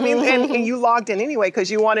 You know what I mean? And you logged in anyway because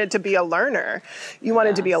you wanted to be a learner. You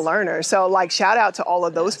wanted to be a learner. So like, shout out to all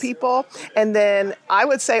of those people. And then I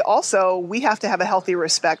would say also, we have to have a healthy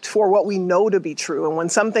respect for what we know to be true. And when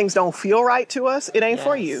some things don't feel right to us, it ain't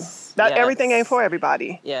for you. Everything ain't for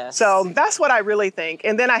everybody. Yes. So that's what I really think.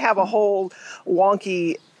 And then I have a whole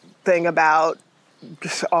wonky thing about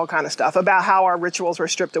all kind of stuff about how our rituals were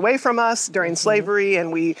stripped away from us during slavery,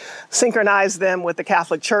 and we synchronized them with the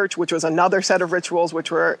Catholic Church, which was another set of rituals,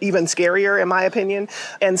 which were even scarier, in my opinion.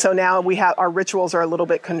 And so now our rituals are a little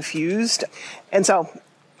bit confused. And so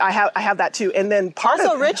I have that too. And then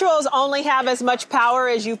rituals only have as much power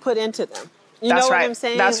as you put into them. You know what I'm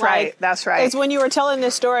saying? That's right. That's right. It's when you were telling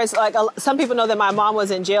this story, it's like some people know that my mom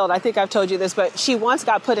was in jail. I think I've told you this, but she once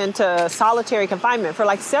got put into solitary confinement for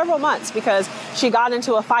like several months because she got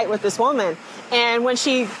into a fight with this woman. And when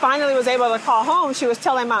she finally was able to call home, she was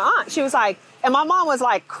telling my aunt, she was like, and my mom was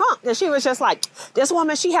like crunk, and she was just like, this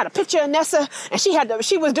woman, she had a picture of Nessa, and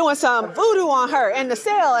she was doing some voodoo on her in the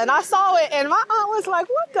cell, and I saw it, and my aunt was like,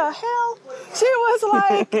 what the hell? She was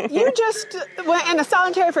like, you just went in the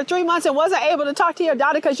solitary for 3 months and wasn't able to talk to your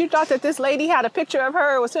daughter because you thought that this lady had a picture of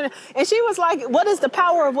her. And she was like, what is the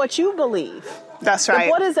power of what you believe? That's right.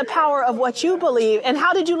 What is the power of what you believe? And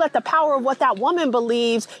how did you let the power of what that woman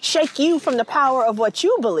believes shake you from the power of what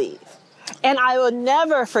you believe? And I will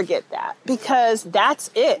never forget that because that's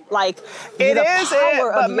it. Like, it is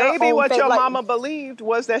it. But maybe what your mama believed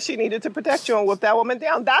was that she needed to protect you and whip that woman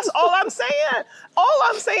down. That's all I'm saying. All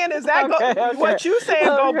I'm saying is that what you saying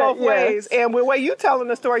go both ways. And the way you telling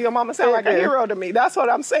the story, your mama sound like a hero to me. That's what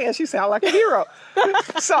I'm saying. She sound like a hero.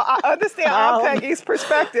 So I understand Aunt Peggy's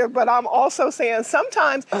perspective, but I'm also saying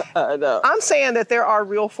sometimes I'm saying that there are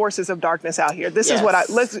real forces of darkness out here. This is what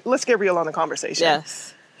let's get real on the conversation.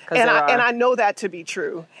 Yes. And I know that to be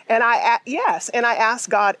true. And I ask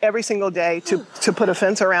God every single day to put a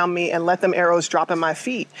fence around me and let them arrows drop in my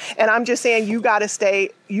feet. And I'm just saying, you got to stay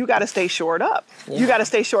shored up. Yeah. You got to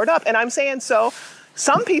stay shored up. And I'm saying, so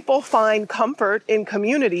some people find comfort in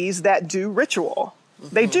communities that do ritual.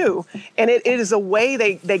 They do. And it is a way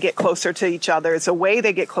they get closer to each other. It's a way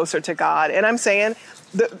they get closer to God. And I'm saying,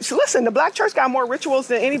 listen, the Black church got more rituals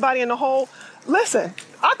than anybody in the whole. Listen,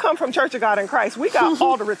 I come from Church of God in Christ. We got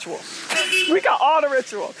all the rituals. We got all the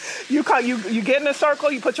rituals. You get in a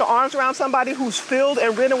circle, you put your arms around somebody who's filled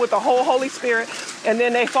and ridden with the whole Holy Spirit, and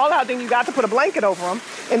then they fall out, then you got to put a blanket over them,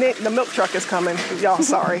 and then the milk truck is coming. Y'all,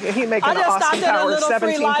 sorry. And he making an Austin Powers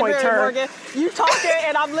 17-point turn. Morgan. You talking,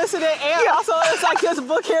 and I'm listening, and also it's like this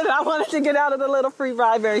book here that I wanted to get out of the Little Free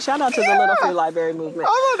Library. Shout out to the Little Free Library movement.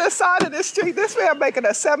 I'm on the side of the street. This man making a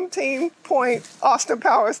 17-point Austin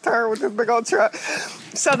Powers turn with this big old truck.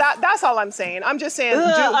 So that's all I'm saying. I'm just saying.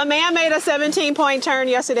 A man made a 17-point turn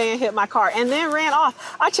yesterday and hit my car and then ran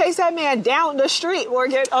off. I chased that man down the street,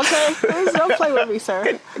 Morgan. Okay? Please don't play with me,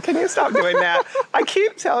 sir. Can you stop doing that? I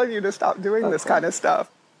keep telling you to stop doing this kind of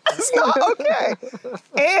stuff. It's not okay.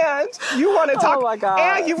 And you want to talk. Oh my God.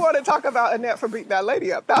 And you want to talk about Annette for beating that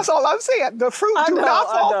lady up. That's all I'm saying. The fruit do not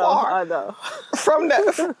fall far. I know. From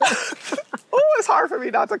that. Oh, it's hard for me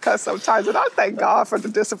not to cuss sometimes, and I thank God for the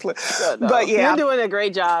discipline. But yeah, you're doing a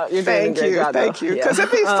great job. Thank you. Because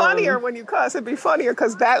it'd be funnier when you cuss. It'd be funnier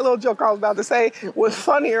because that little joke I was about to say was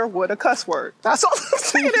funnier with a cuss word. That's all I'm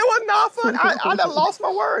saying. It was not fun. I done lost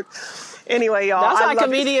my words. Anyway, y'all. That's why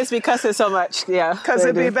comedians be cussing so much. Yeah. Because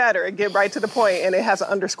it'd be better. It'd get right to the point, and it has an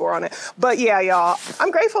underscore on it. But yeah, y'all,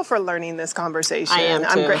 I'm grateful for learning this conversation. I am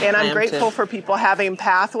too. I'm grateful for people having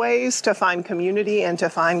pathways to find community and to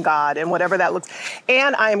find God and whatever that looks.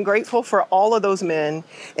 And I am grateful for all of those men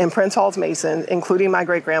in Prince Hall's Mason, including my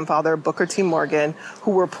great-grandfather, Booker T. Morgan,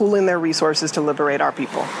 who were pooling their resources to liberate our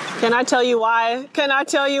people. Can I tell you why,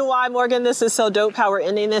 Morgan, this is so dope how we're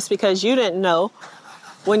ending this? Because you didn't know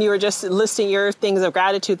when you were just listing your things of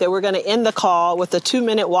gratitude that we're going to end the call with a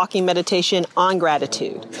 2-minute walking meditation on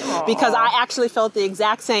gratitude. Aww. Because I actually felt the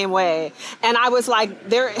exact same way. And I was like,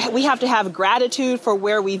 we have to have gratitude for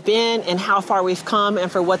where we've been and how far we've come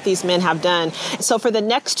and for what these men have done. So for the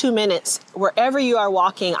next 2 minutes, wherever you are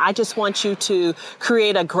walking, I just want you to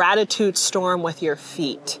create a gratitude storm with your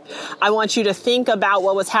feet. I want you to think about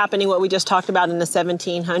what was happening, what we just talked about in the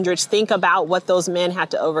 1700s. Think about what those men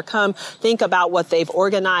had to overcome. Think about what they've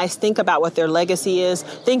organized. Think about what their legacy is.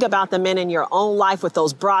 Think about the men in your own life with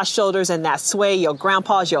those broad shoulders and that sway, your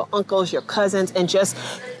grandpas, your uncles, your cousins, and just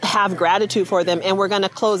have gratitude for them. And we're going to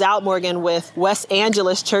close out, Morgan, with West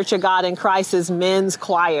Angeles Church of God in Christ's men's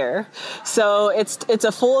choir. So it's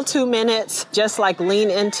a full 2 minutes. Just like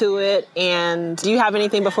lean into it. And do you have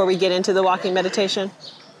anything before we get into the walking meditation?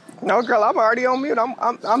 No, girl, I'm already on mute.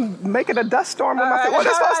 I'm making a dust storm with my feet. What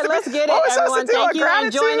is supposed to be? Let's get it, everyone. Thank you,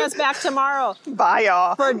 and join us back tomorrow. Bye,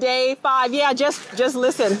 y'all. For day 5. Yeah, just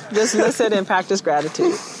listen. Just listen and practice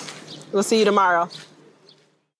gratitude. We'll see you tomorrow.